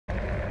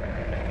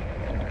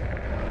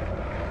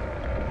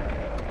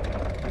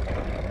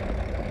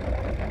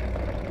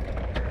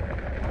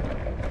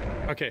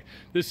Okay,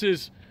 this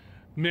is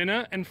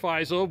Minna and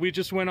Faisal. We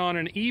just went on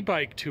an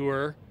e-bike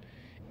tour,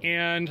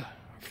 and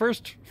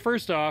first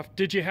off,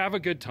 did you have a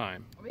good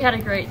time? We had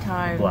a great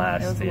time.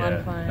 Blast, it was a lot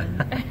of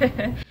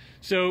fun.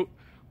 So,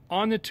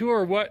 on the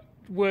tour, what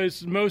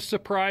was most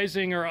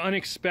surprising or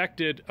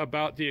unexpected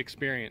about the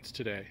experience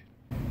today?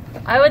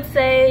 I would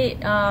say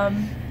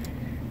I'm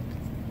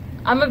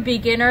a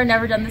beginner,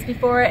 never done this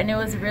before, and it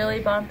was really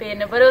bumpy,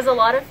 but it was a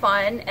lot of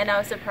fun, and I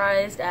was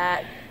surprised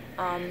at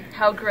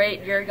how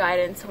great your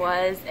guidance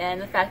was, and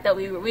the fact that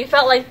we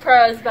felt like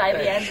pros by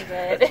the end of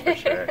it. For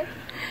sure.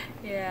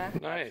 Yeah.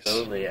 Nice.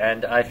 Absolutely.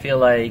 And I feel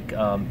like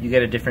you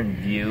get a different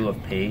view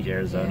of Page,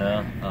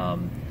 Arizona.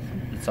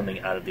 It's something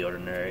out of the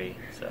ordinary,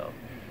 so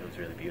it was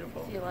really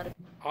beautiful. See a lot of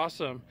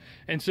Awesome.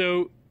 And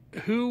so,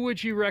 who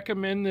would you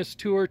recommend this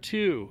tour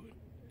to?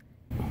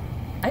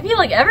 I feel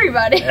like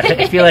everybody.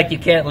 I feel like you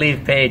can't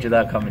leave Page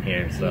without coming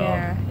here. So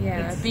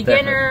yeah.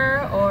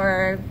 Beginner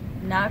or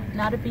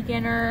not a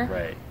beginner.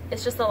 Right.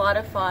 It's just a lot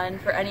of fun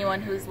for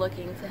anyone who's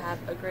looking to have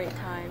a great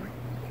time.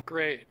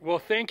 Great. Well,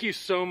 thank you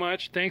so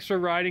much. Thanks for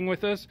riding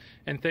with us,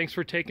 and thanks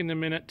for taking the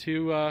minute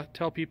to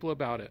tell people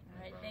about it.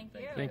 All right, thank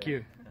you. Thank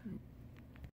you.